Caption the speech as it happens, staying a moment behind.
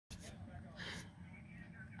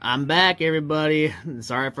I'm back, everybody.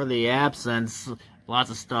 Sorry for the absence. Lots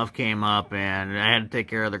of stuff came up, and I had to take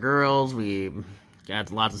care of the girls. We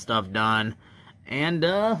got lots of stuff done.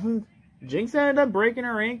 And, Jinx ended up breaking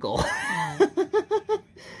her ankle.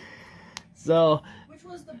 So... Which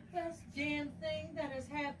was the best damn thing that has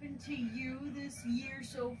happened to you this year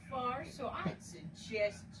so far, so I'd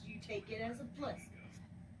suggest you take it as a blessing.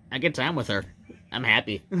 I get time with her. I'm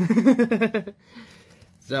happy.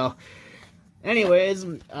 So... Anyways,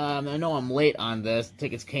 I know I'm late on this.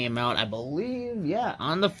 Tickets came out, I believe, yeah,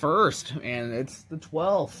 on the 1st. And it's the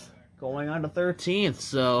 12th, going on the 13th.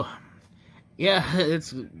 So, yeah,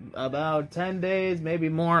 it's about 10 days, maybe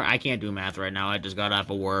more. I can't do math right now. I just got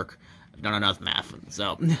off of work. I've done enough math.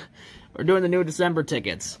 So, we're doing the new December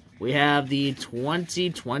tickets. We have the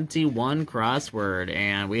 2021 crossword.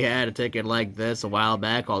 And we had a ticket like this a while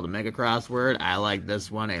back called the Mega Crossword. I like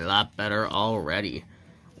this one a lot better already.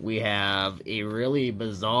 We have a really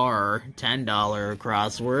bizarre $10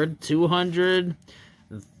 crossword, $200,000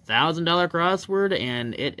 crossword,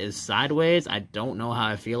 and it is sideways. I don't know how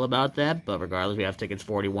I feel about that, but regardless, we have tickets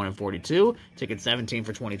 41 and 42, ticket 17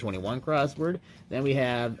 for 2021 crossword. Then we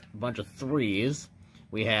have a bunch of threes.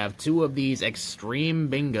 We have 2 of these extreme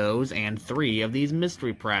bingos and 3 of these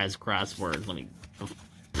mystery prize crosswords. Let me...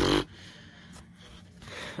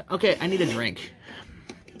 Okay, I need a drink.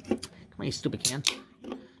 Come on, you stupid can.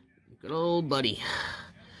 Good old buddy.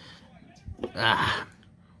 Ah.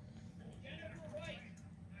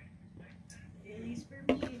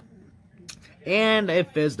 And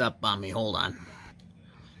it fizzed up on me. Hold on.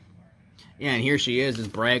 Yeah, and here she is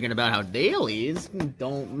bragging about how dailies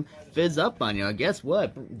don't fizz up on you. Guess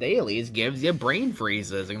what? Dailies gives you brain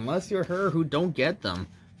freezes, unless you're her who don't get them.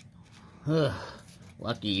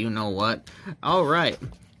 Lucky you know what. Alright.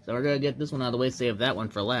 So we're going to get this one out of the way, save that one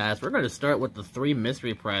for last. We're going to start with the 3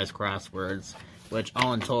 mystery prize crosswords, which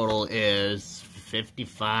all in total is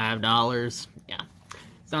 $55. Yeah,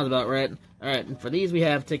 sounds about right. Alright, for these we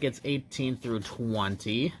have tickets 18 through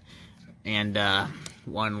 20. And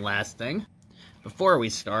one last thing. Before we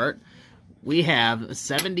start, we have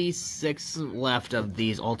 76 left of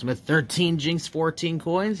these Ultimate 13 Jinx 14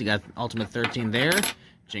 coins. You got Ultimate 13 there.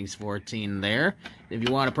 Jinx 14 there. If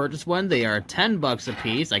you want to purchase one, they are $10 a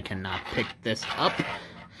piece. I cannot pick this up.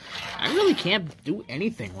 I really can't do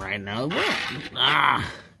anything right now.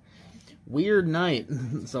 Weird night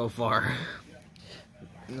so far.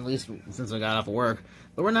 At least since I got off of work.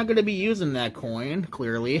 But we're not going to be using that coin,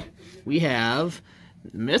 clearly. We have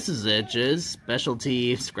Mrs. Itch's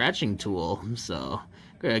specialty scratching tool. So,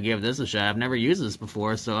 I'm going to give this a shot. I've never used this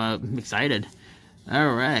before, so I'm excited.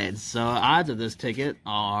 Alright, so odds of this ticket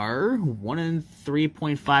are 1 in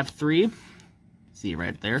 3.53. See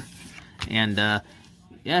right there. And,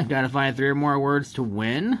 yeah, gotta find 3 or more words to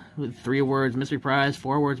win. 3 words mystery prize,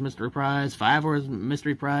 4 words mystery prize, 5 words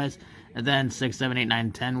mystery prize, and then 6, 7, 8,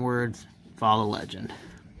 9, 10 words, follow legend.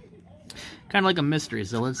 Kind of like a mystery,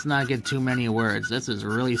 so let's not get too many words. This is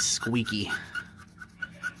really squeaky.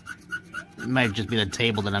 It might just be the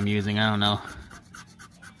table that I'm using, I don't know.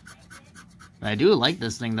 I do like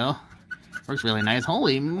this thing, though. Works really nice.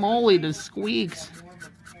 Holy moly, the squeaks.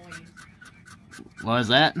 What was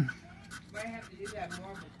that?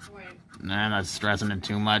 Nah, I'm not stressing it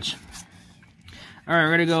too much. Alright,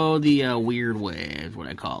 we're gonna go the weird way, is what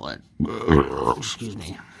I call it. Excuse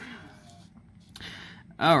me.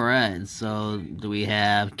 Alright, so do we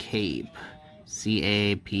have cape?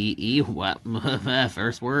 C-A-P-E. What?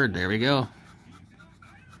 First word, there we go.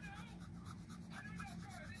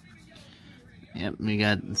 Yep, we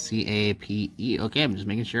got C-A-P-E. Okay, I'm just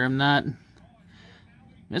making sure I'm not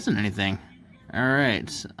missing anything.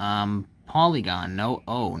 Alright, polygon, no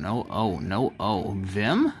O, no O, no O.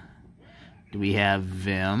 Vim? Do we have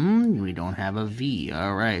Vim? We don't have a V.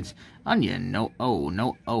 Alright. Onion, no O,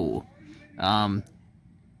 no O.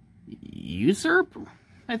 Usurp,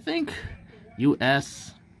 I think?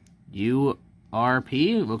 U-S-U-R-P?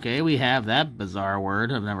 Okay, we have that bizarre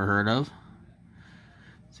word I've never heard of.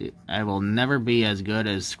 See, I will never be as good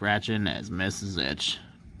as scratching as Mrs. Itch.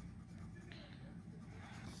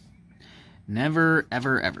 Never,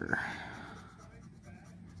 ever, ever.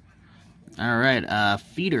 Alright,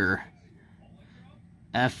 feeder.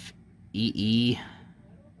 F-E-E.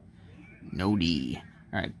 No D.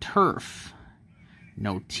 Alright, turf.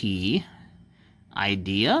 No T.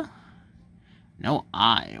 Idea. No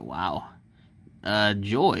I. Wow.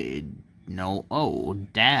 Joy. No O.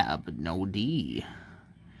 Dab. No D.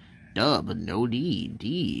 Dub. No D.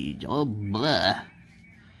 D. Oh, blah.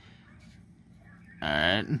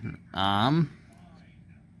 Alright.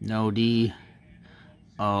 No D.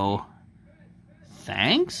 O.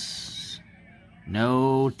 Thanks?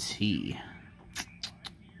 no T.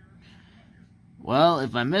 Well,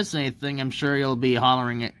 if I miss anything, I'm sure you'll be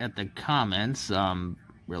hollering it at the comments.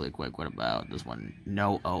 Really quick, what about this one?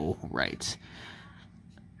 No O, right.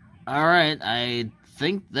 Alright, I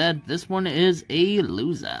think that this one is a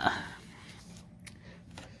loser.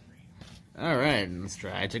 Alright, let's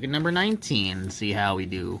try ticket number 19 and see how we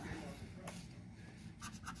do.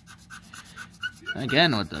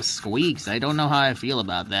 Again, with the squeaks, I don't know how I feel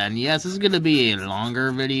about that. And yes, this is going to be a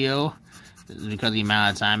longer video because of the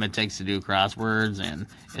amount of time it takes to do crosswords, and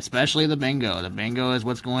especially the bingo. The bingo is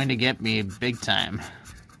what's going to get me big time.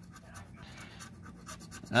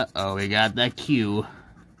 Uh-oh, we got that Q.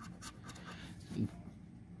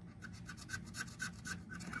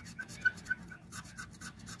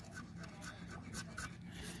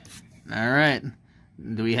 Alright,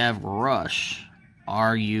 do we have rush?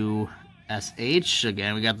 R-U-S-H.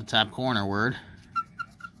 Again, we got the top corner word.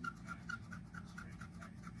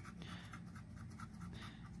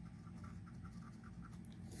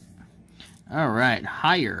 Alright,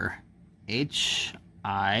 higher. H-I-R.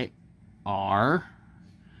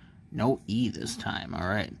 No E this time.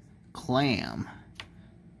 Alright, clam.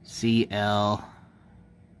 C-L.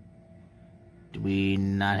 Do we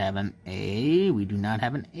not have an A? We do not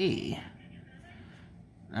have an A.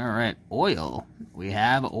 Alright, oil. We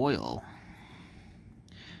have oil.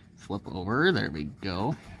 Flip over. There we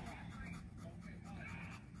go.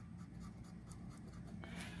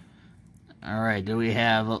 Alright, do we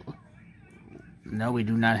have... No, we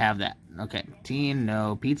do not have that. Okay, teen,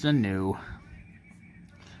 no. Pizza, no.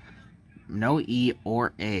 No E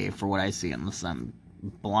or A for what I see unless I'm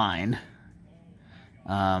blind.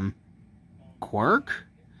 Quirk,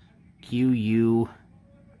 Q-U-I-R,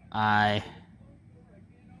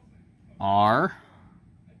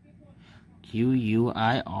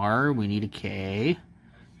 Q-U-I-R, we need a K,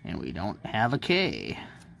 and we don't have a K.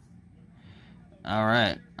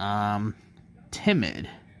 Alright, timid,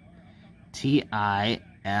 T-I-M-I,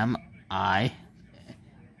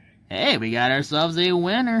 hey, we got ourselves a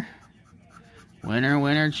winner. Winner,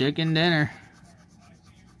 winner, chicken dinner.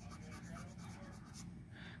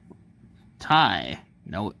 Tie,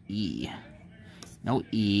 no E, no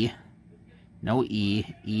E, no E,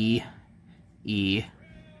 E, E,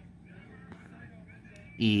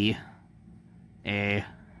 E, A.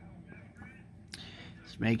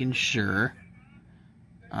 Just making sure.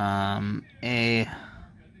 A.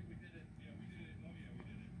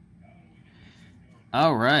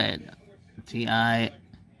 All right. T-I-M-I-D,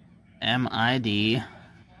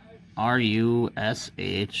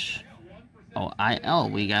 R-U-S-H. Oh, I-L.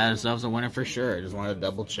 We got ourselves a winner for sure. Just wanted to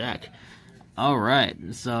double check. Alright,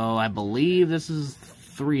 so I believe this is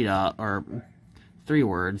three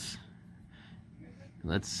words.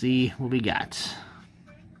 Let's see what we got.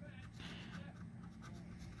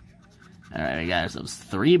 Alright, we got ourselves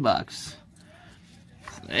 $3.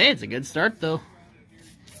 Hey, it's a good start though.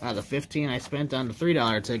 Wow, the 15 I spent on the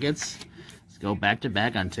 $3 tickets. Let's go back to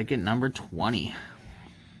back on ticket number 20.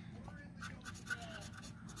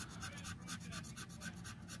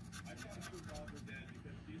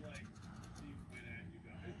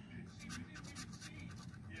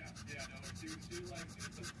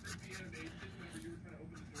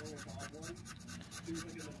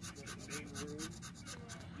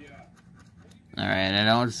 Alright, I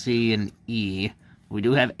don't see an E. We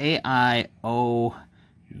do have A, I, O,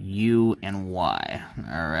 U, and Y.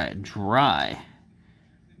 Alright, dry.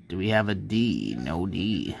 Do we have a D? No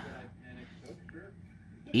D.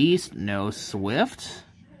 East, no Swift.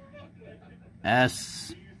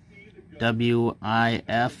 S, W, I,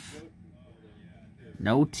 F,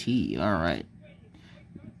 no T. Alright.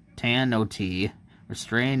 Tan, no T.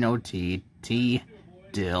 Restrain, no T. T,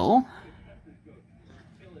 dill.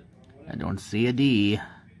 I don't see a D.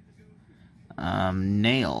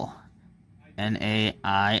 Nail.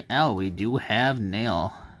 N-A-I-L. We do have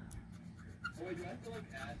nail.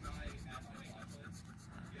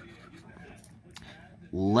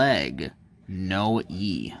 Leg. No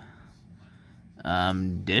E.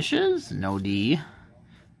 Dishes. No D.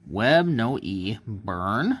 Web. No E.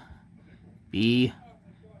 Burn. B.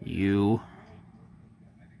 U.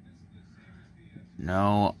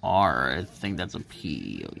 No R. I think that's a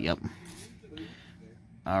P. Yep.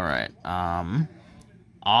 Alright.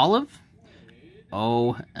 Olive.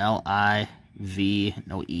 O-L-I-V.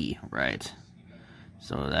 No E. Right.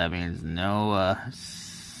 So that means no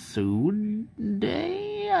Sude.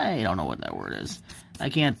 I don't know what that word is. I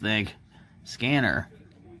can't think. Scanner.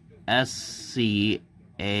 S-C-A-N-N.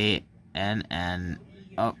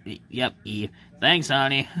 Oh, yep, E. Thanks,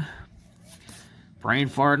 honey. Brain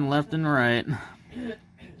farting left and right.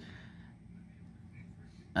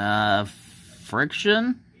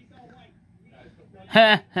 Friction?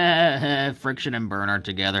 Ha ha ha. Friction and burn are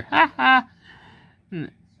together. Ha ha.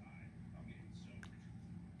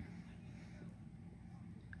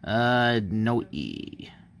 No E.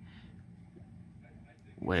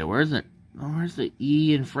 Wait, where's it? Oh, where's the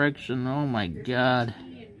E in friction? Oh my god.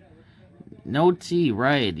 No T,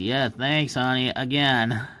 right. Yeah, thanks, honey.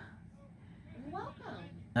 Again.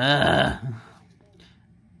 Welcome.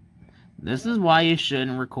 This is why you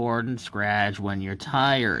shouldn't record and scratch when you're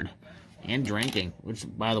tired. And drinking. Which,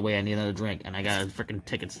 by the way, I need another drink. And I got a freaking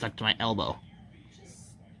ticket stuck to my elbow.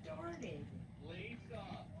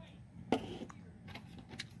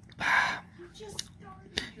 Just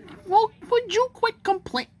started. Well, would you quit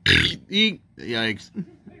complaining? Yikes.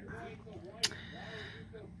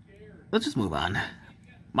 Let's just move on.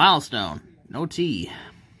 Milestone. No T.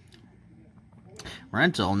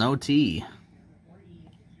 Rental. No T.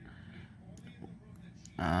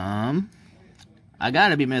 I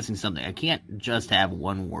gotta be missing something. I can't just have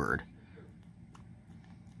one word.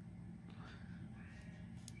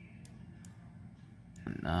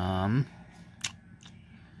 Well,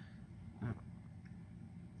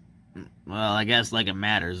 I guess like it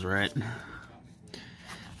matters, right?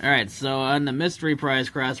 Alright, so on the mystery prize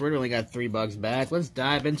crossword, we only got $3 back. Let's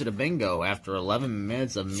dive into the bingo after 11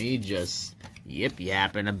 minutes of me just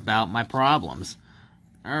yip-yapping about my problems.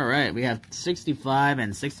 Alright, we have 65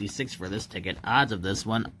 and 66 for this ticket. Odds of this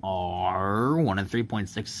one are 1 in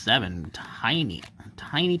 3.67. Tiny.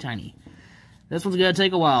 Tiny, tiny. This one's gonna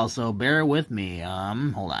take a while, so bear with me.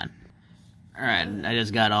 Hold on. Alright, I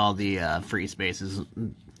just got all the free spaces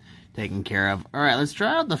taken care of. Alright, let's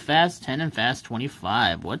try out the Fast 10 and Fast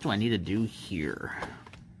 25. What do I need to do here?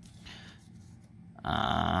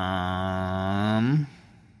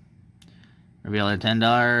 Reveal at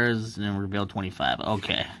 $10 and then reveal 25.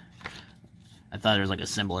 Okay. I thought there was like a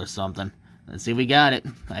symbol or something. Let's see if we got it.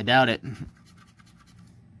 I doubt it.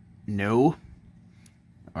 No.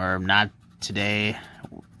 Or not today.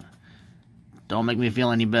 Don't make me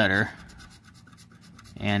feel any better.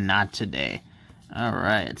 And not today.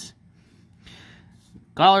 Alright.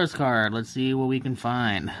 Caller's card. Let's see what we can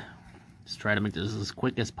find. Let's try to make this as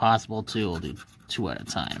quick as possible, too. We'll do 2 at a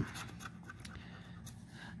time.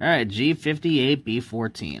 Alright, G58,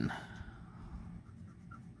 B14.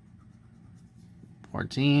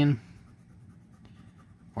 14.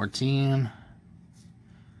 14.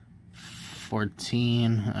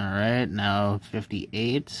 14. Alright, now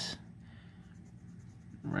 58.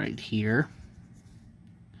 Right here.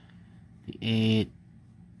 58.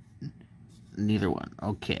 Neither one.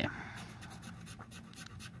 Okay.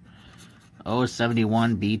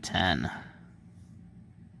 071, B10.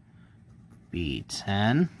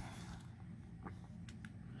 B10.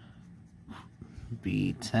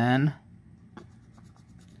 B10.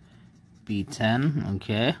 B10,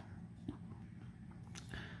 okay.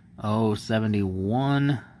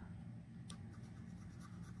 071.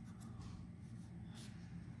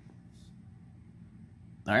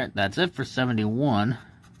 Alright, that's it for 71.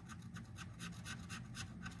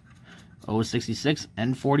 066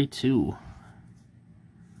 and 42.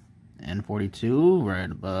 And 42, right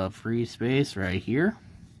above free space right here.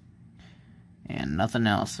 And nothing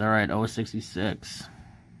else. Alright, 066.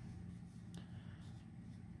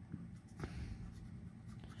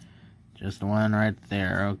 Just one right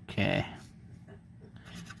there. Okay.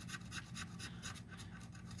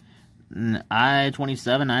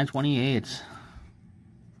 I-27, I-28.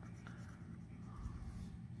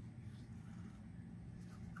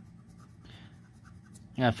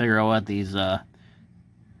 I gotta figure out what these, the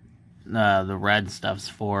red stuff's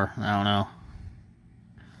for. I don't know.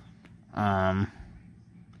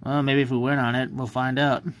 Well, maybe if we win on it, we'll find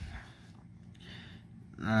out.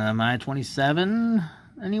 Am I 27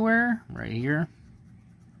 anywhere? Right here.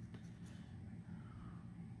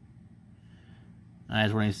 I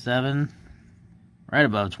 27. Right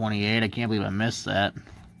above 28. I can't believe I missed that.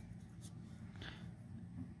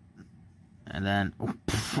 And then,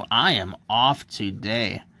 I am off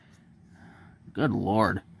today. Good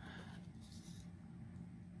Lord.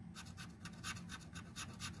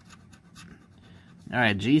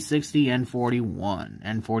 Alright, G60, N41.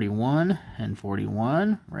 N41,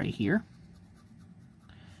 N41, right here.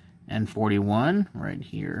 N41, right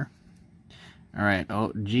here. Alright,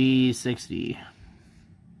 oh, G60.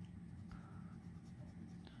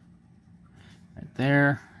 Right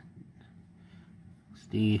there.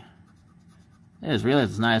 D. I just realized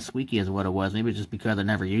it's not as squeaky as what it was. Maybe it's just because I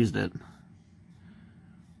never used it.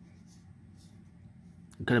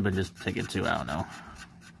 It could have been just ticket 2, I don't know.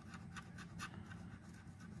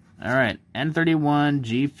 Alright, N31,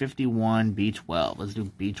 G51, B12. Let's do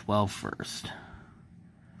B12 first.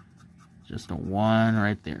 Just a 1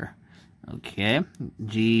 right there. Okay,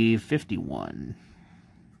 G51.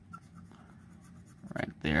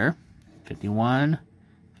 Right there. 51,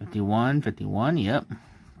 51, 51, yep.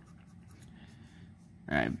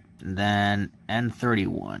 Alright, then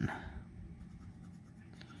N31.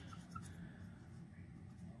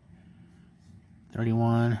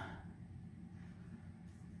 31.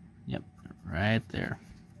 Yep, right there.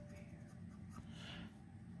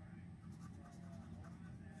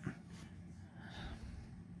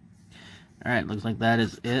 Alright, looks like that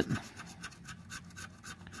is it.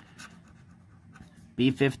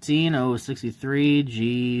 B15, 063,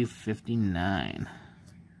 G59.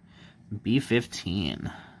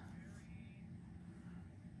 B15.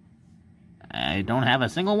 I don't have a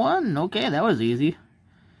single one? Okay, that was easy.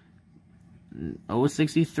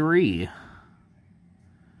 063.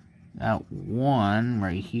 Got 1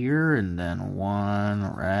 right here, and then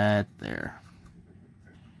 1 right there.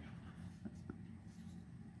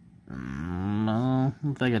 We'll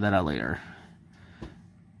figure that out later.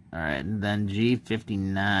 Alright, and then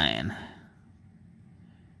G59.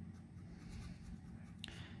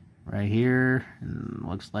 Right here. And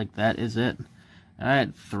looks like that is it.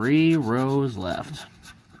 Alright, 3 rows left.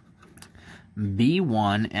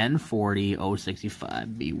 B1, N40, 065.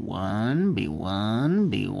 B1, B1,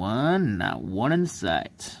 B1. Not one in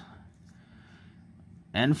sight.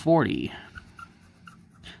 N40.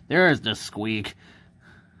 There's the squeak.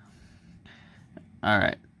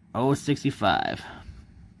 Alright, 065.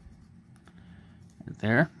 Right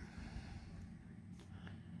there.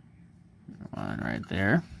 1 right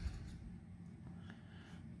there.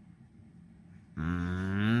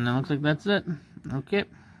 Looks like that's it. Okay.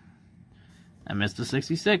 I missed a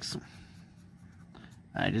 66.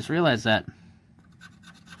 I just realized that.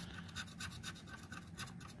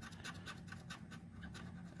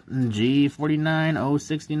 G49,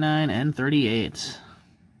 069, and 38.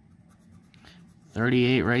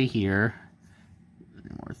 38 right here.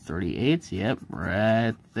 More 38s, yep,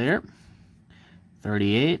 right there.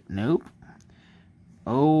 38, nope.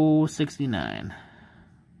 069.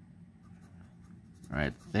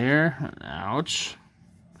 Right there. Ouch.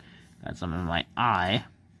 Got something in my eye.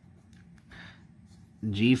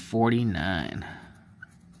 G49.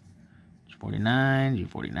 G49,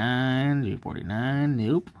 G49, G49,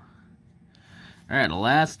 nope. Alright, the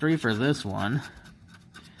last 3 for this one.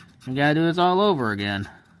 We gotta do this all over again.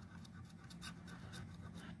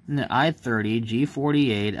 I-30,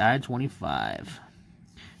 G48, I-25.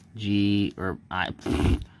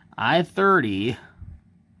 I-30.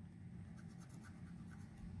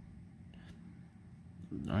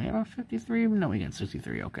 Do we have a 53? No, we get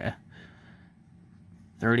 63, okay.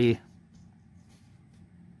 30.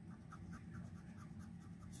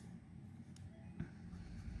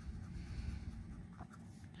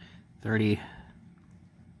 30.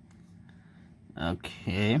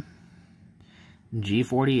 Okay.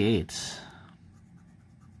 G48.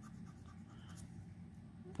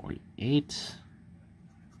 48.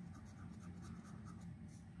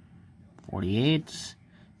 48.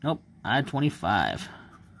 Nope. I-25.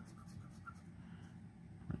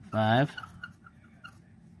 25.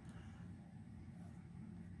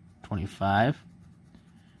 25.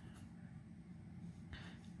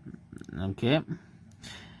 Okay.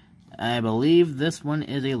 I believe this one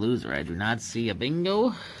is a loser. I do not see a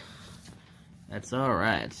bingo. That's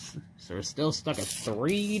alright. So we're still stuck at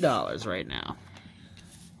 $3 right now.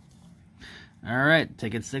 Alright,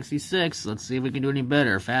 ticket 66. Let's see if we can do any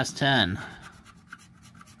better. Fast 10.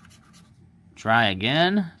 Try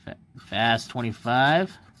again. Fast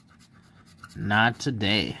 25. Not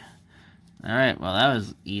today. Alright, well that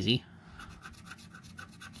was easy.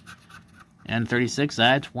 And 36,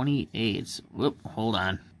 I-28. Whoop, hold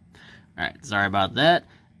on. Alright, sorry about that.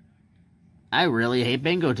 I really hate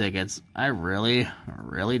bingo tickets. I really,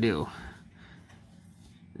 really do.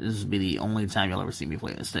 This will be the only time you'll ever see me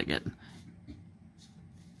play this ticket.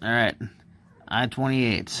 Alright.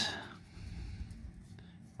 I-28.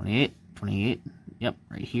 28, 28. Yep,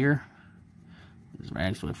 right here. This is right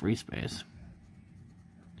next to a free space.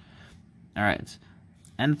 Alright.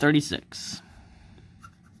 N36.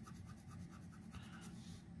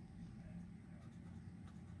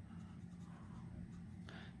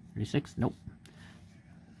 36, nope.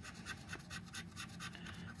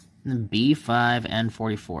 B5 and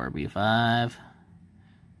 44. B5.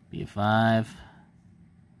 B5.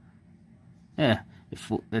 Yeah,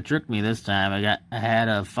 it tricked me this time. I had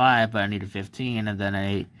a 5, but I needed 15, and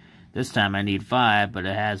then this time I need 5, but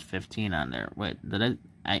it has 15 on there. Wait, did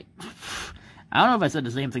I I don't know if I said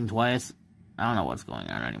the same thing twice. I don't know what's going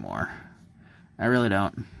on anymore. I really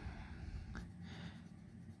don't.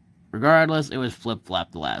 Regardless, it was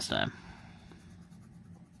flip-flop the last time.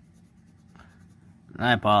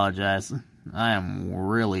 I apologize. I am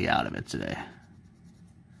really out of it today.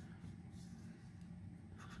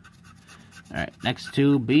 Alright, next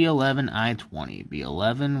to B11, I-20.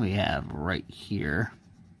 B11 we have right here.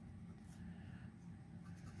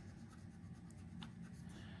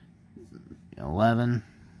 B11.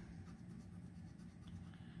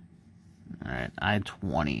 Alright,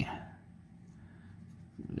 I-20.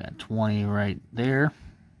 We got 20 right there.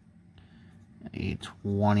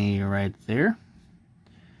 A-20 right there.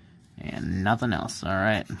 And nothing else.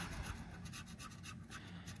 Alright.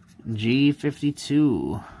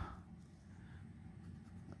 G52.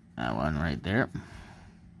 That one right there.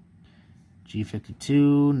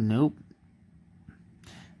 G52. Nope.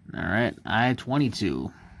 Alright.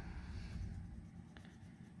 I-22.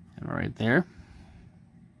 Right there.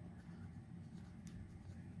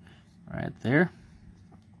 Right there.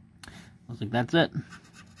 Looks like that's it.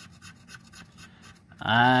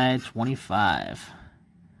 I-25.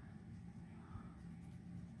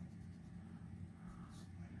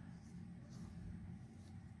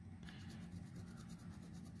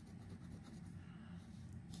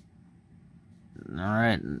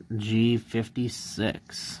 Alright,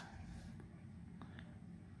 G56.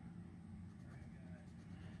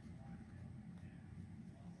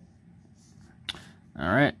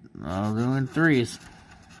 Alright, I'll do in threes.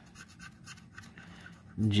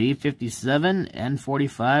 G57,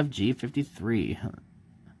 N45, G53.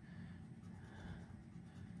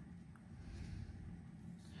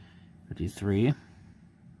 53.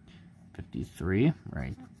 53,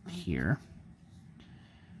 right here.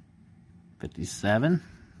 57.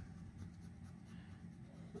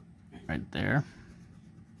 Right there.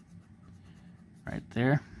 Right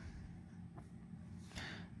there.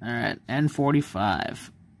 Alright, N45.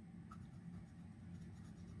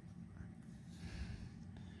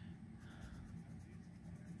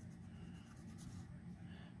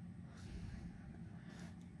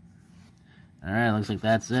 Alright, looks like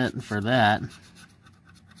that's it for that.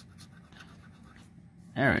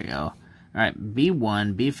 There we go. Alright,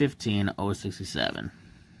 B1, B15, O67.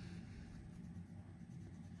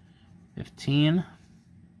 15.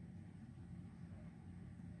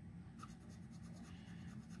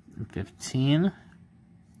 15.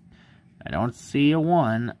 I don't see a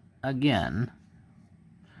 1 again.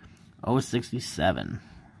 067.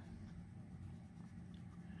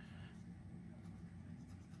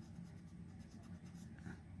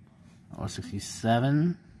 Oh,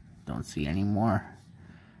 67. Don't see any more.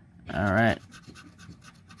 Alright.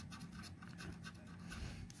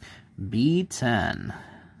 B10.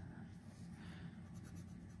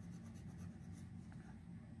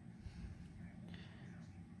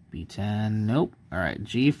 B10, nope. Alright,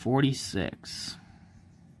 G46.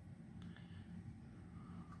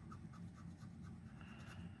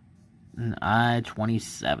 And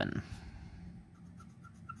I-27.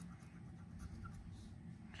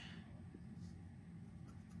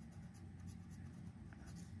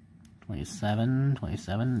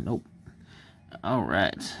 Twenty-seven, nope.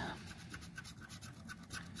 Alright.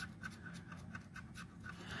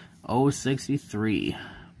 063.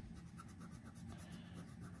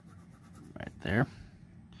 Right there.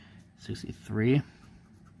 63.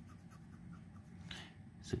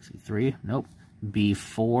 63, nope.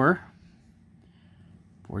 B4.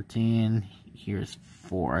 14. Here's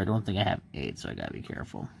 4. I don't think I have 8, so I gotta be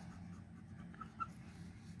careful.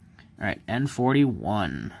 Alright,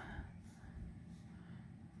 N41.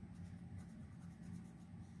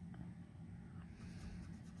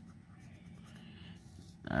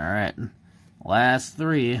 Alright, last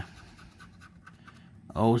 3.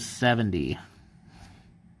 070.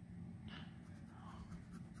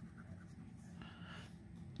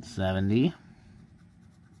 70.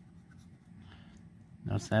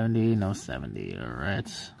 No 70, no 70.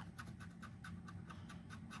 Alright.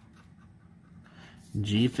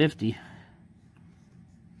 G50.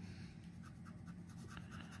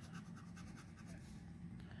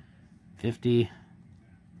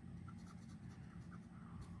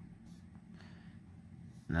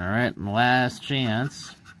 Alright, last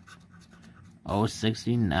chance.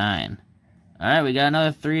 069. Alright, we got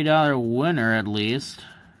another $3 winner at least.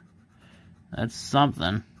 That's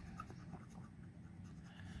something.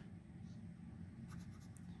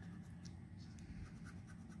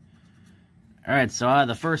 Alright, so out of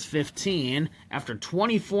the first 15, after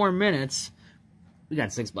 24 minutes, we got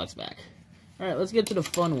 $6 back. Alright, let's get to the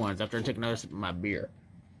fun ones after I take another sip of my beer.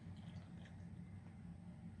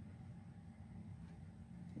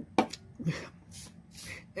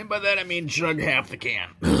 And by that I mean chug half the can.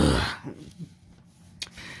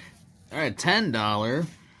 Alright, $10,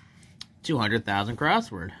 200,000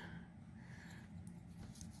 crossword.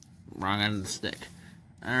 Wrong end of the stick.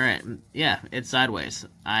 Alright, yeah, it's sideways.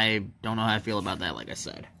 I don't know how I feel about that, like I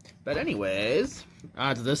said. But anyways,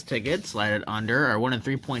 odds of this ticket, slide it under, are 1 in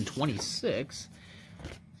 3.26.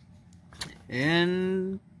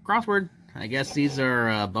 And crossword. I guess these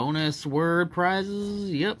are bonus word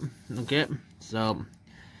prizes. Yep. Okay. So,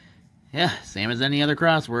 yeah, same as any other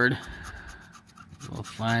crossword. We'll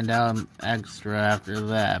find out extra after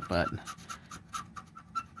that, but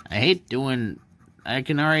I hate doing... I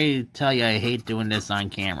can already tell you I hate doing this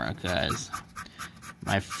on camera, because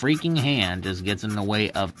my freaking hand just gets in the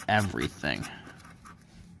way of everything.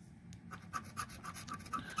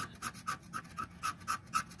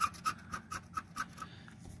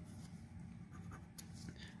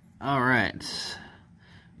 Alright.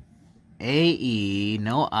 A-E,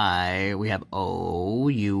 no I, we have O,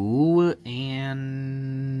 U, and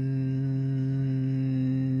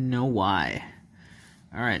no Y.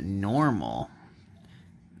 Alright, normal.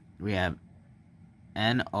 We have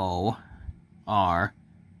N-O-R.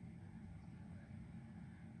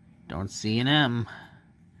 Don't see an M.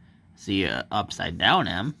 See a upside down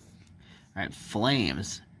M. Alright,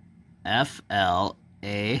 flames.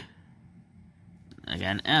 F-L-A.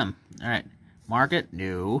 Again, M. Alright. Market,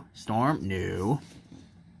 new. Storm, new.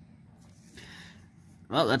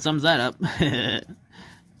 Well, that sums that up.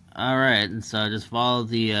 Alright, so just follow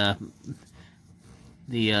the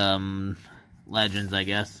legends, I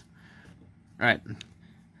guess. Alright.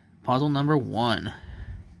 Puzzle number 1.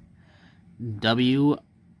 W,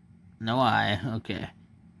 no I, okay.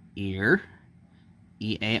 Ear.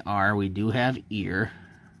 E-A-R, we do have ear.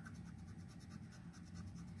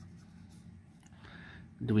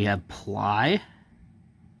 Do we have ply?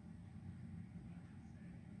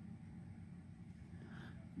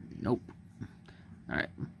 Nope. Alright.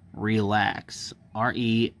 Relax.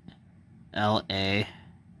 R-E-L-A.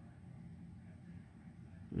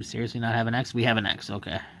 Do we seriously not have an X? We have an X,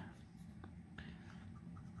 okay.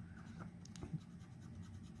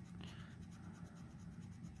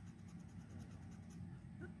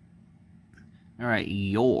 Alright,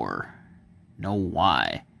 your. No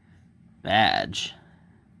Y. Badge.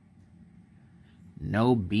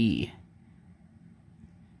 No B.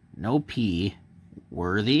 No P.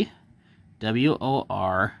 Worthy.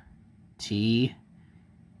 W-O-R-T-H.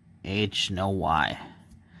 No Y.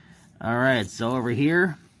 Alright, so over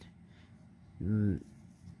here,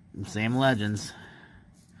 same legends.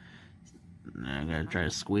 I'm gonna try to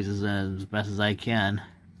squeeze this in as best as I can.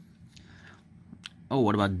 Oh,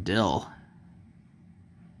 what about dill?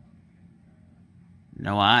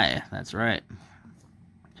 No I, that's right.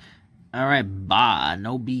 Alright, ba,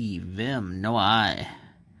 no B. Vim, no I.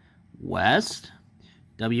 West,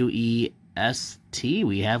 W-E-S-T,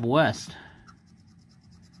 we have West.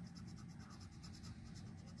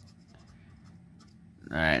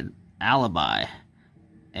 Alright, alibi.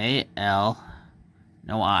 A-L,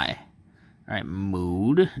 no I. Alright,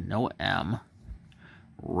 mood, no M.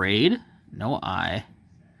 Raid, no I.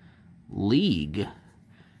 League,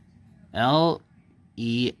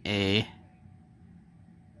 L-E-A.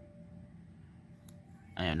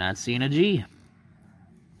 I am not seeing a G.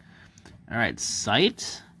 Alright,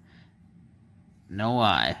 sight, no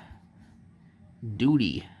I.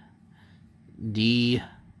 Duty, D-U-T,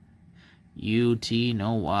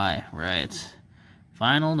 no Y. Right.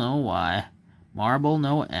 Final, no Y. Marble,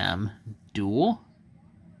 no M. Duel,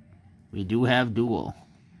 we do have duel.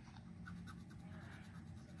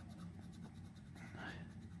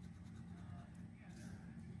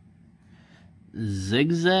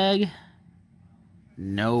 Zigzag,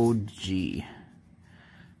 no G.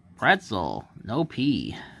 Pretzel, no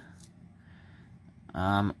P.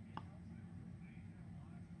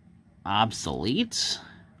 Obsolete,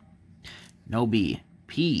 no B.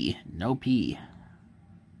 P, no P.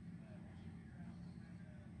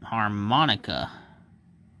 Harmonica,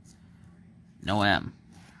 no M.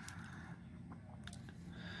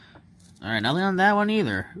 Alright, nothing on that one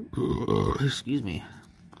either. Excuse me.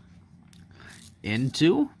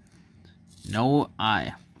 Into, no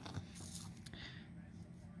I.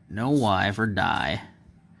 No Y for die.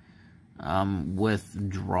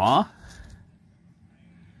 Withdraw.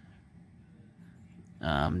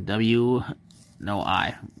 W, no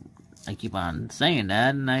I. I keep on saying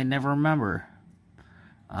that and I never remember.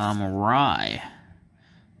 Rye.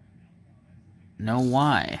 No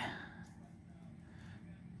Y.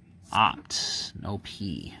 Opt. No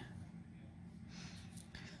P.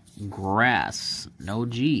 Grass. No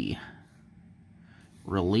G.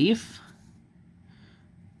 Relief.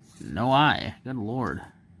 No I. Good lord.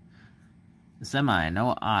 Semi.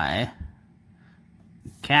 No I.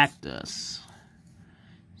 Cactus.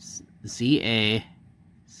 C-A-C-T-U-S.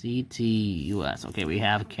 Okay, we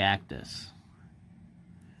have cactus.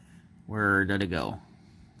 Where did it go?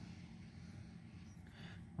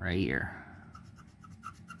 Right here.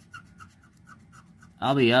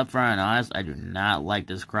 I'll be upfront and honest, I do not like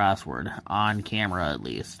this crossword. On camera, at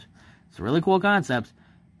least. It's a really cool concept,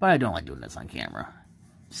 but I don't like doing this on camera.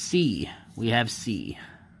 C. We have C.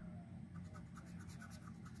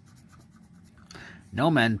 No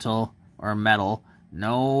mental or metal.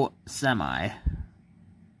 No semi.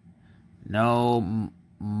 No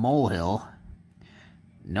molehill.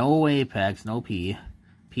 No apex. No P.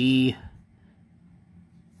 P.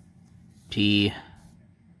 P.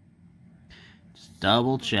 Just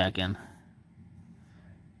double checking.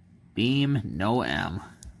 Beam. No M.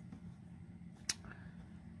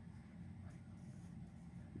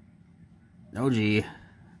 No G.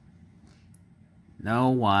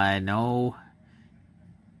 No Y. No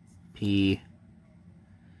P.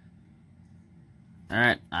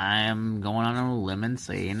 Alright, I am going on a limb and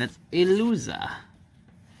saying it's Elusa.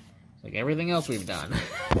 Like everything else we've done.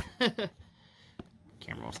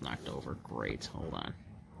 Camera was knocked over. Great. Hold on.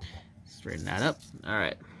 Straighten that up.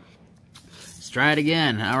 Alright. Let's try it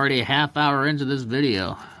again. Already a half hour into this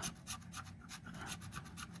video.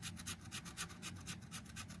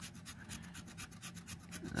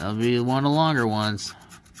 That'll be one of the longer ones.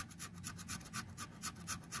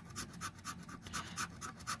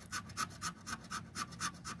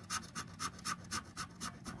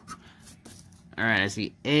 Alright, I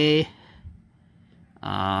see A.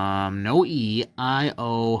 No E, I,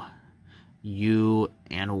 O, U,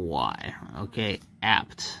 and Y. Okay,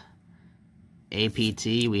 apt.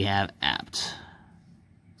 A-P-T, we have apt.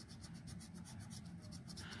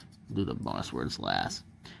 Do the bonus words last.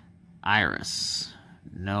 Iris.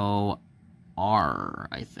 No R,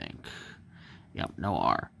 I think. Yep, no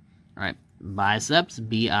R. Alright, biceps,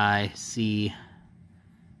 B-I-C,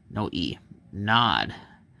 no E. Nod.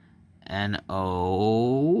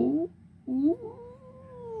 N-O...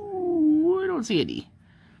 I don't see a D.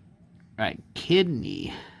 Alright,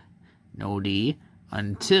 kidney. No D.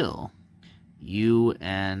 Until.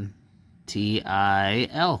 U-N-T-I-L.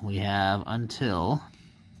 We have until.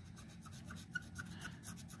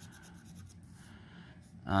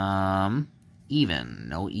 Even.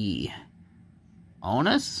 No E.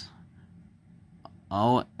 Onus.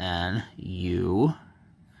 O-N-U.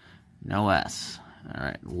 No S.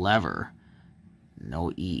 Alright, lever.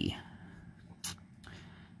 No E.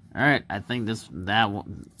 Alright, I think that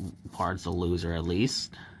part's a loser at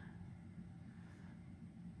least.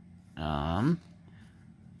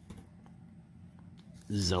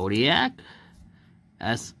 Zodiac.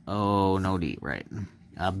 S-O, no D, right.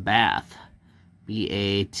 Bath.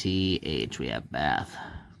 B-A-T-H, we have bath.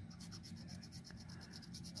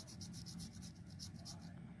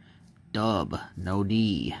 Dub, no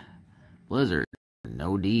D. Blizzard,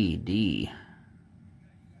 no D, D.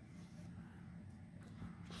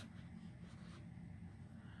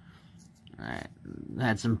 Alright,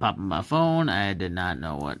 had some pop on my phone. I did not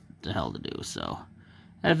know what the hell to do, so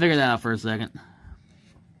I had to figure that out for a second.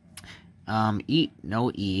 Eat,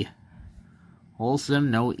 no E.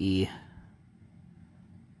 Wholesome, no E.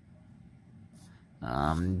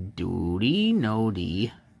 Duty, no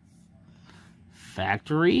D.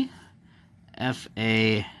 Factory,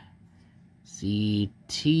 F-A-C-T-O,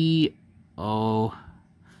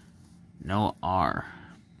 no R.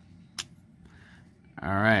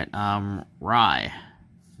 Alright, rye,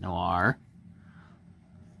 no R.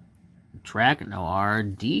 Track, no R.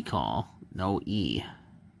 Decall, no E.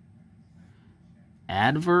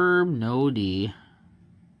 Adverb, no D.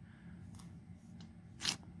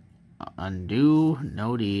 Undo,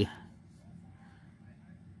 no D.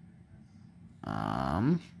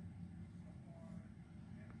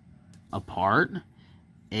 Apart,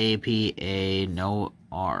 A-P-A, no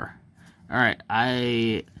R. Alright,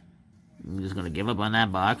 I'm just gonna give up on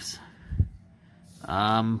that box.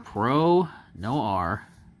 Pro, no R.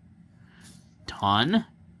 Ton,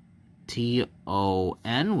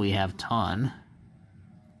 T-O-N, we have ton.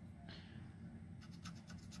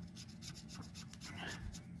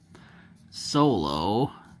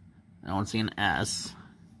 Solo, I don't see an S.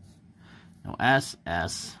 No S,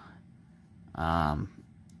 S.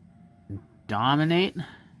 Dominate,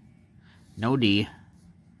 no D.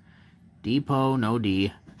 Depot, no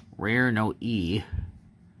D. Rare, no E.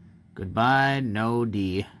 Goodbye, no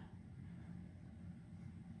D.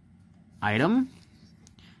 Item,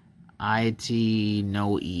 IT,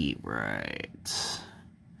 no E, right.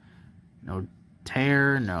 No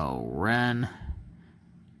tear, no ren.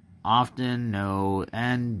 Often, no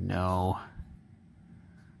N, no.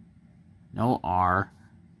 No R.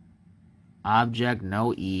 Object,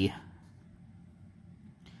 no E.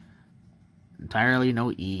 Entirely,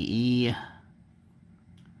 no E.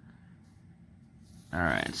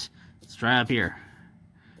 Alright, let's try up here.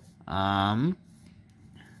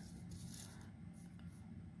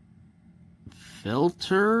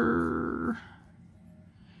 Filter.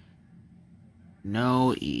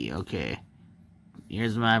 No E. Okay.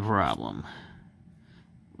 Here's my problem.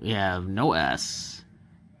 We have no S.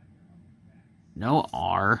 No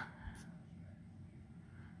R.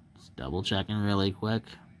 Just double checking really quick.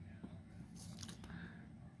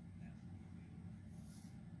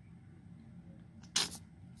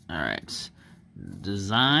 Alright.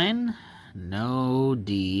 Design. No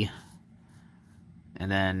D. And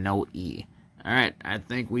then no E. Alright, I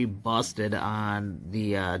think we busted on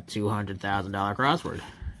the $200,000 crossword.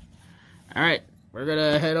 Alright, we're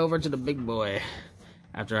gonna head over to the big boy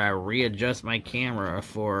after I readjust my camera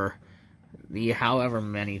for the however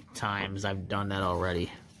many times I've done that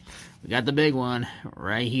already. We got the big one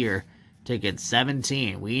right here. Ticket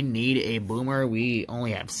 17. We need a boomer. We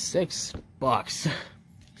only have $6,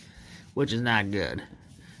 which is not good.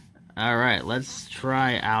 Alright, let's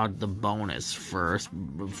try out the bonus first.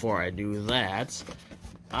 Before I do that,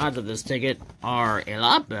 odds of this ticket are a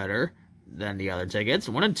lot better than the other tickets.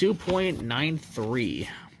 1 and 2.93.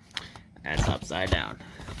 That's upside down.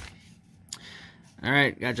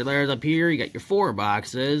 Alright, got your layers up here. You got your 4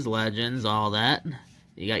 boxes, legends, all that.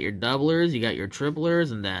 You got your doublers, you got your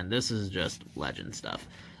triplers, and then this is just legend stuff.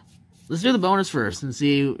 Let's do the bonus first and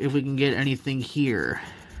see if we can get anything here.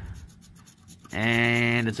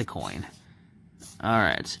 And it's a coin.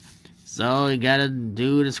 Alright. So you gotta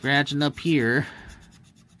do the scratching up here.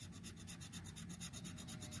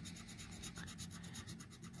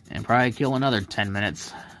 And probably kill another 10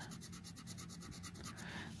 minutes.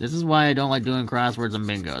 This is why I don't like doing crosswords and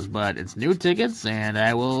bingos, but it's new tickets and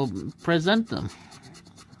I will present them.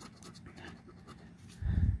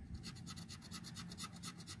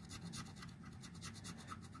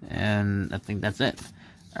 And I think that's it.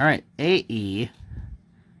 Alright, AE.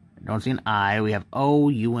 Don't see an I. We have O,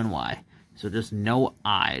 U, and Y. So just no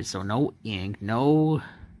I. So no ink. No...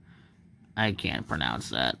 I can't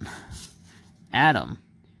pronounce that. Atom.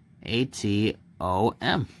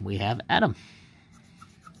 A-T-O-M. We have Atom.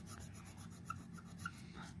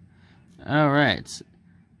 Alright.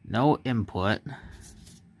 No input.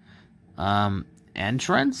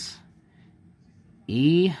 Entrance.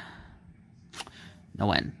 E.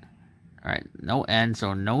 No N. Alright, no N,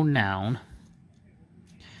 so no noun.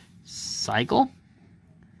 Cycle.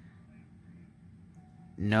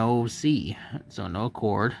 No C, so no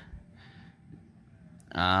chord.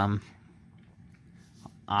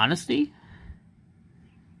 Honesty.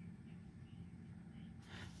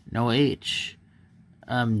 No H.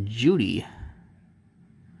 Judy.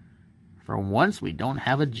 For once, we don't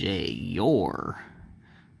have a J. Your.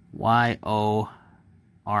 Y-O-R-E,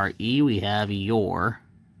 we have your.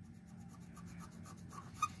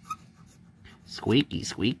 Squeaky,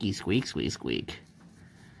 squeaky, squeak, squeak, squeak.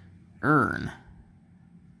 Earn.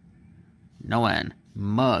 No N.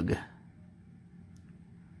 Mug.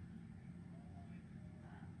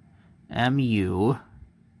 M-U.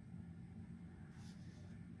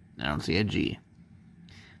 I don't see a G.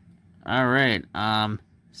 Alright,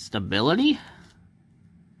 stability.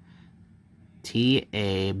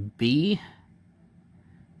 T-A-B.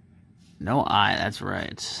 No I, that's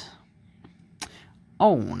right.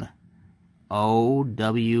 Own.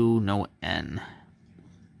 O-W, no N.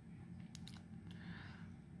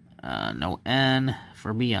 No N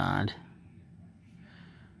for beyond.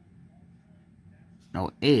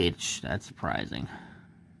 No H, that's surprising.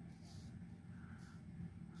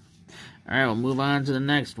 Alright, we'll move on to the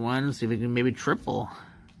next one. See if we can maybe triple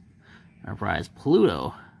our prize.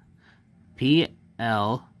 Pluto.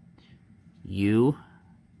 P-L-U-T-O.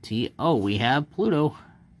 We have Pluto.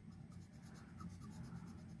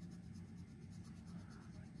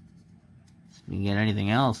 See if we can get anything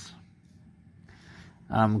else.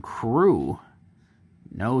 Crew.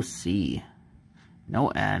 No C. No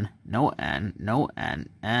N. No N. No N.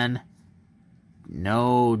 N.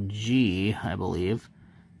 No G, I believe.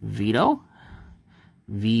 Veto.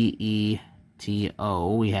 V-E-T-O.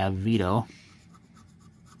 We have Veto.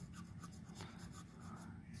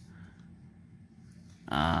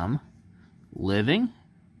 Living.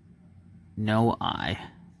 No I.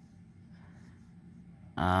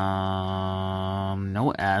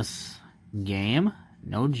 No S. Game.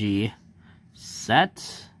 No G.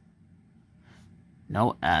 Set.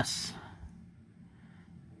 No S.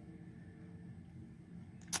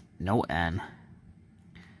 no N.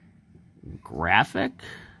 Graphic,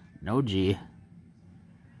 no G.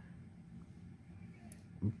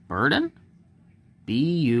 Burden,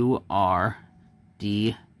 B-U-R-D-E,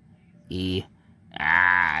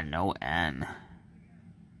 no N.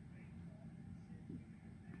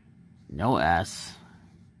 No S.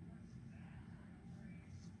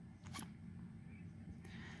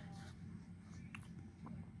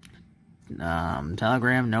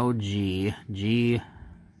 Telegram, no G. G.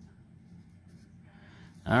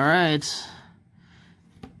 Alright.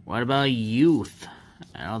 What about youth?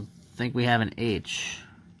 I don't think we have an H.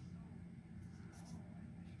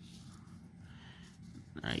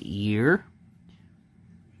 Alright, year.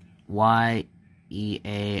 Y-E-A-R.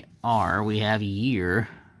 We have year.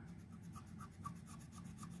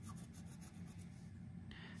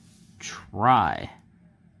 Try.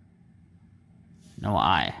 No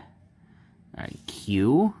I. Alright,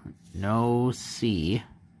 Q. No C.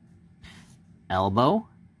 Elbow.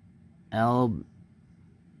 L-E-L-B-O-W.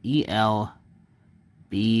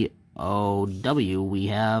 We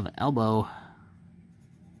have elbow.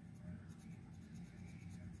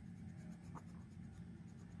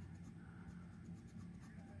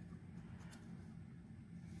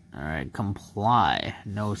 Alright, comply.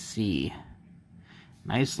 No C.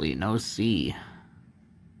 Nicely, no C.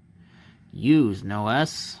 Use, no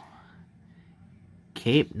S.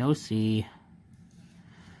 Cape, no C.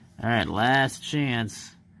 Alright, last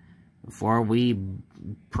chance before we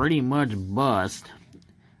pretty much bust.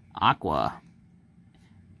 Aqua.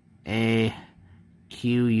 A-Q-U-A.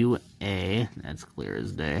 That's clear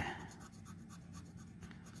as day.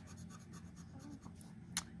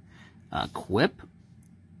 Quip.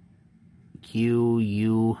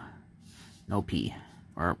 Q-U. No P.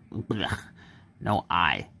 Or, blech, no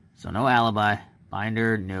I. So no alibi.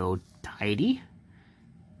 Binder, no tidy.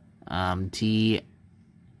 T,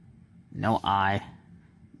 no I.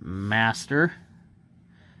 Master.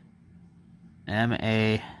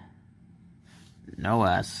 M-A, no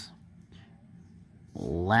S.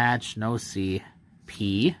 Latch, no C.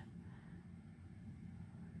 P.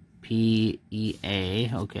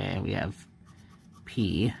 P-E-A. Okay, we have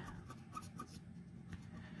P.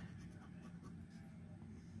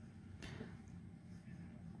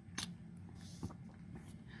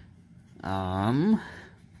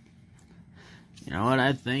 You know what?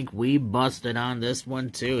 I think we busted on this one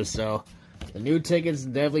too. So the new tickets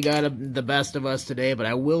definitely got the best of us today. But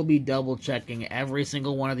I will be double checking every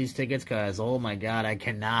single one of these tickets because, oh my god, I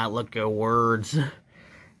cannot look at words,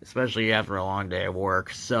 especially after a long day of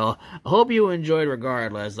work. So I hope you enjoyed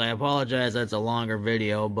regardless. I apologize that's a longer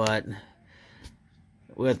video, but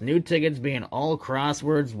with new tickets being all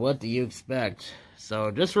crosswords, what do you expect?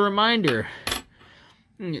 So just a reminder.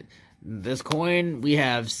 This coin, we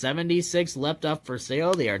have 76 left up for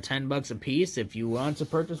sale. They are $10 a piece. If you want to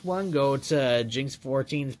purchase one, go to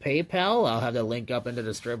Jinx14's PayPal. I'll have the link up in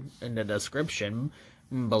the description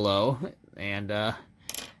below. And,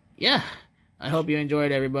 yeah. I hope you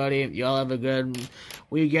enjoyed, everybody. You all have a good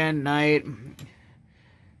weekend, night.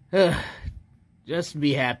 Just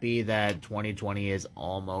be happy that 2020 is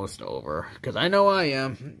almost over. Because I know I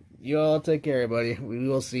am. You all take care, everybody. We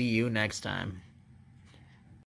will see you next time.